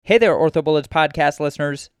Hey there, OrthoBullets podcast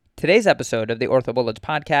listeners. Today's episode of the OrthoBullets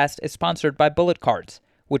podcast is sponsored by Bullet Cards,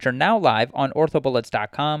 which are now live on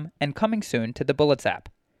orthobullets.com and coming soon to the Bullets app.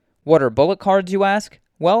 What are Bullet Cards, you ask?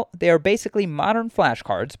 Well, they are basically modern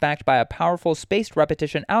flashcards backed by a powerful spaced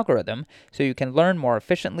repetition algorithm so you can learn more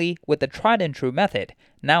efficiently with the tried-and-true method,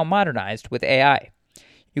 now modernized with AI.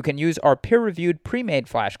 You can use our peer-reviewed pre-made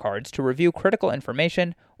flashcards to review critical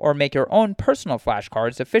information or make your own personal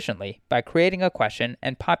flashcards efficiently by creating a question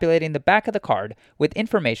and populating the back of the card with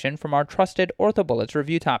information from our trusted OrthoBullets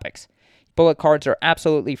review topics. Bullet cards are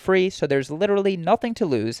absolutely free, so there's literally nothing to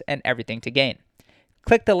lose and everything to gain.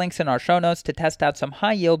 Click the links in our show notes to test out some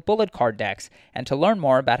high-yield bullet card decks and to learn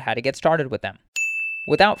more about how to get started with them.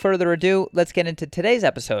 Without further ado, let's get into today's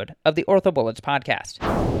episode of the OrthoBullets podcast.